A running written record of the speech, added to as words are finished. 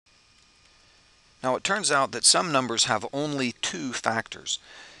Now it turns out that some numbers have only two factors.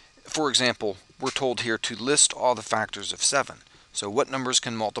 For example, we're told here to list all the factors of 7. So what numbers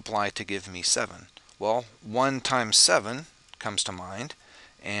can multiply to give me 7? Well, 1 times 7 comes to mind,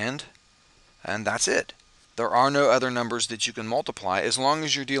 and that's it. There are no other numbers that you can multiply. As long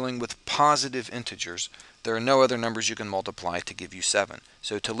as you're dealing with positive integers, there are no other numbers you can multiply to give you 7.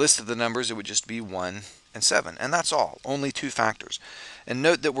 So to list the numbers, it would just be 1 and 7, and that's all. Only two factors. And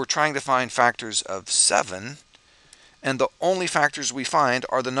note that we're trying to find factors of 7, and the only factors we find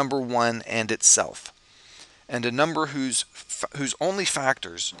are the number 1 and itself. And a number whose only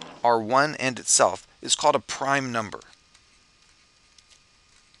factors are 1 and itself is called a prime number.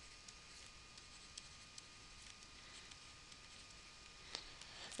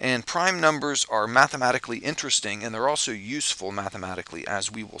 And prime numbers are mathematically interesting, and they're also useful mathematically,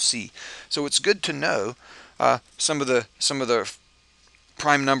 as we will see. So it's good to know some of the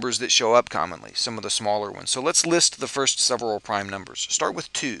prime numbers that show up commonly, some of the smaller ones. So let's list the first several prime numbers. Start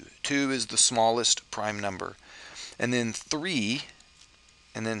with 2. 2 is the smallest prime number. And then 3,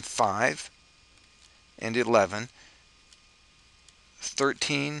 and then 5, and 11,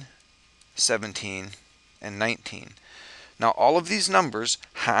 13, 17, and 19. Now all of these numbers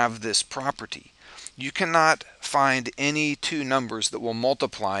have this property. You cannot find any two numbers that will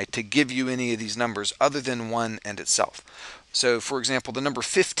multiply to give you any of these numbers other than 1 and itself. So for example, the number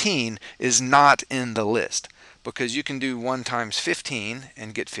 15 is not in the list because you can do 1 times 15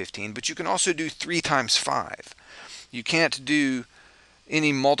 and get 15, but you can also do 3 times 5. You can't do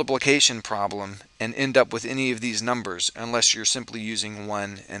any multiplication problem and end up with any of these numbers unless you're simply using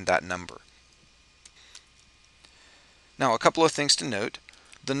 1 and that number. Now, a couple of things to note.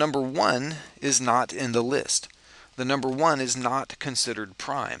 The number 1 is not in the list. The number 1 is not considered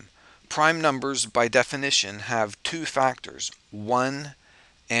prime. Prime numbers, by definition, have two factors, 1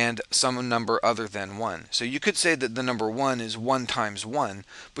 and some number other than 1. So you could say that the number 1 is 1 times 1,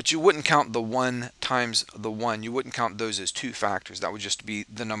 but you wouldn't count the 1 times the 1. You wouldn't count those as two factors. That would just be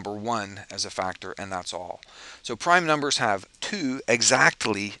the number 1 as a factor, and that's all. So prime numbers have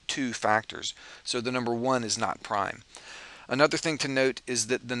exactly two factors. So the number 1 is not prime. Another thing to note is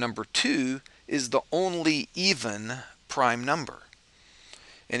that the number 2 is the only even prime number.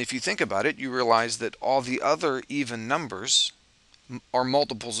 And if you think about it, you realize that all the other even numbers are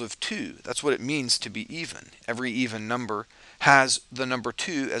multiples of 2. That's what it means to be even. Every even number has the number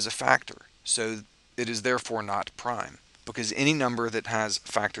 2 as a factor. So it is therefore not prime, because any number that has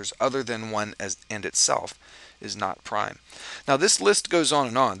factors other than 1 and itself is not prime. Now this list goes on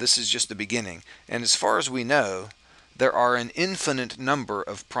and on. This is just the beginning. And as far as we know, there are an infinite number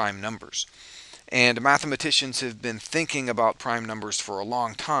of prime numbers. And mathematicians have been thinking about prime numbers for a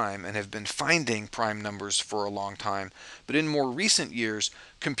long time and have been finding prime numbers for a long time. But in more recent years,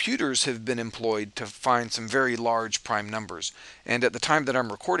 computers have been employed to find some very large prime numbers. And at the time that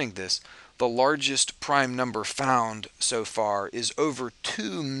I'm recording this, the largest prime number found so far is over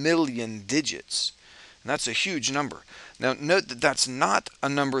 2 million digits. And that's a huge number. Now note that that's not a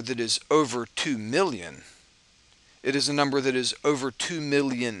number that is over 2 million. It is a number that is over 2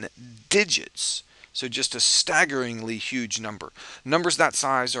 million digits. So just a staggeringly huge number. Numbers that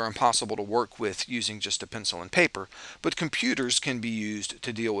size are impossible to work with using just a pencil and paper, but computers can be used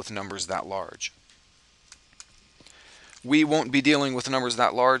to deal with numbers that large. We won't be dealing with numbers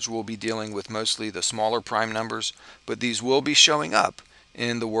that large. We'll be dealing with mostly the smaller prime numbers, but these will be showing up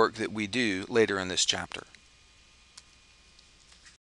in the work that we do later in this chapter.